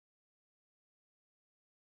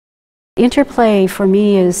interplay for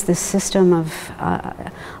me is the system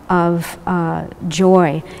of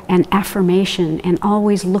joy and affirmation, and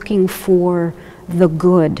always looking for the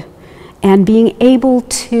good, and being able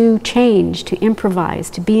to change, to improvise,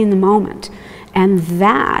 to be in the moment. And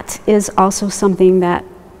that is also something that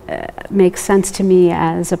makes sense to me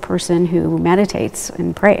as a person who meditates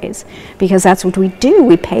and prays, because that's what we do.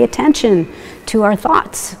 We pay attention to our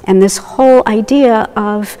thoughts, and this whole idea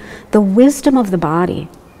of the wisdom of the body.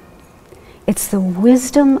 It's the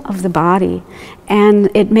wisdom of the body, and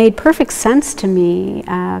it made perfect sense to me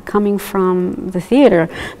coming from the theater.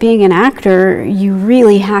 Being an actor, you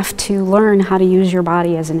really have to learn how to use your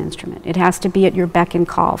body as an instrument. It has to be at your beck and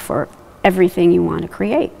call for everything you want to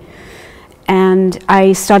create. And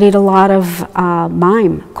I studied a lot of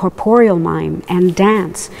mime, corporeal mime, and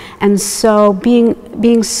dance. And so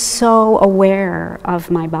being so aware of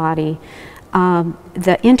my body,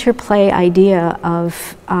 the interplay idea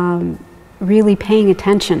of really paying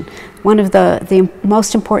attention. One of the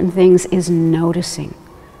most important things is noticing.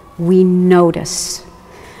 We notice.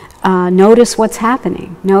 Notice what's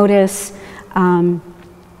happening. Notice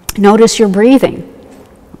your breathing.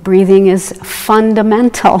 Breathing is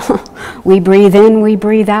fundamental. We breathe in, we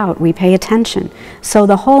breathe out, we pay attention. So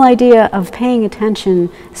the whole idea of paying attention,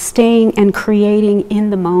 staying and creating in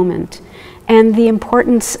the moment, and the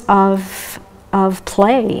importance of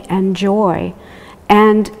play and joy,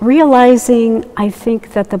 and realizing, I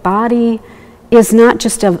think, that the body is not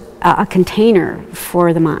just a container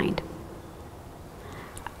for the mind.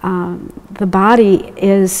 The body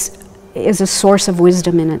is a source of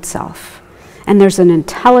wisdom in itself. And there's an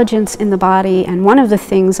intelligence in the body, and one of the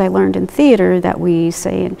things I learned in theater that we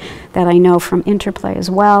say, and that I know from interplay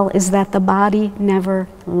as well, is that the body never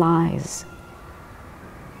lies.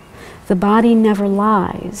 The body never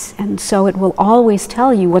lies, and so it will always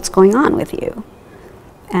tell you what's going on with you.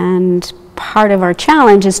 And part of our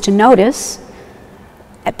challenge is to notice,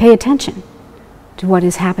 pay attention to what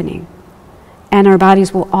is happening. And our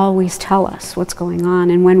bodies will always tell us what's going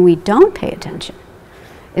on, and when we don't pay attention,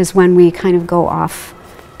 is when we kind of go off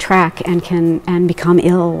track and become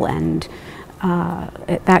ill, and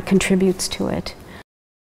that contributes to it.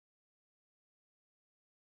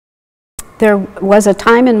 There was a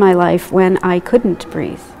time in my life when I couldn't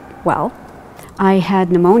breathe well. I had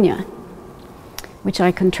pneumonia, which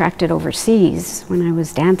I contracted overseas when I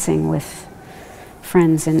was dancing with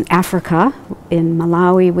friends in Africa, in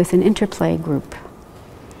Malawi, with an interplay group.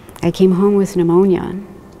 I came home with pneumonia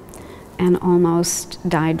and almost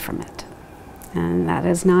died from it. And that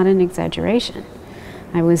is not an exaggeration.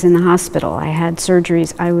 I was in the hospital, I had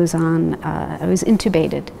surgeries, I was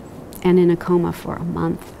intubated and in a coma for a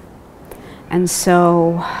month. And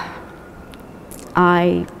so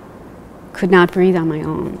I could not breathe on my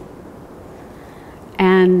own.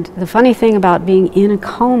 And the funny thing about being in a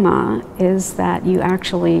coma is that you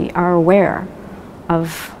actually are aware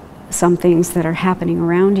of some things that are happening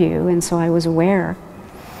around you, and so I was aware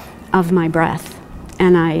of my breath,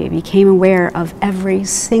 and I became aware of every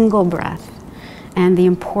single breath and the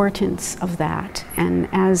importance of that. And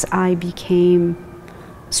as I became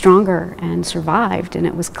stronger and survived, and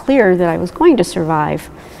it was clear that I was going to survive,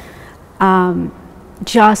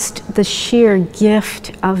 just the sheer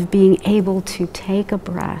gift of being able to take a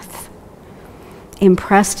breath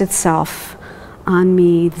impressed itself on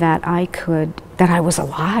me that I was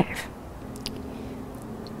alive.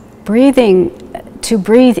 To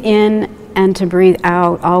breathe in and to breathe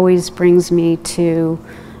out always brings me to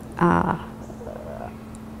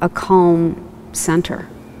a calm center.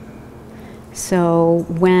 So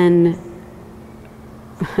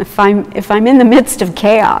if I'm in the midst of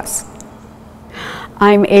chaos,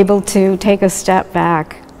 I'm able to take a step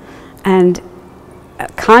back and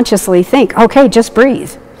consciously think, okay, just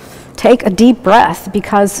breathe. Take a deep breath,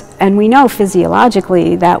 and we know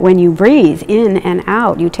physiologically that when you breathe in and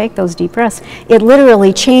out, you take those deep breaths, it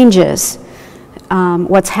literally changes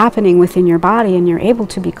what's happening within your body, and you're able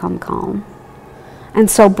to become calm. And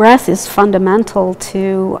so breath is fundamental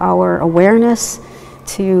to our awareness,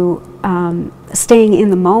 to staying in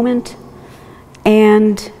the moment,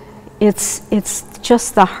 and it's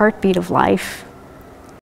just the heartbeat of life.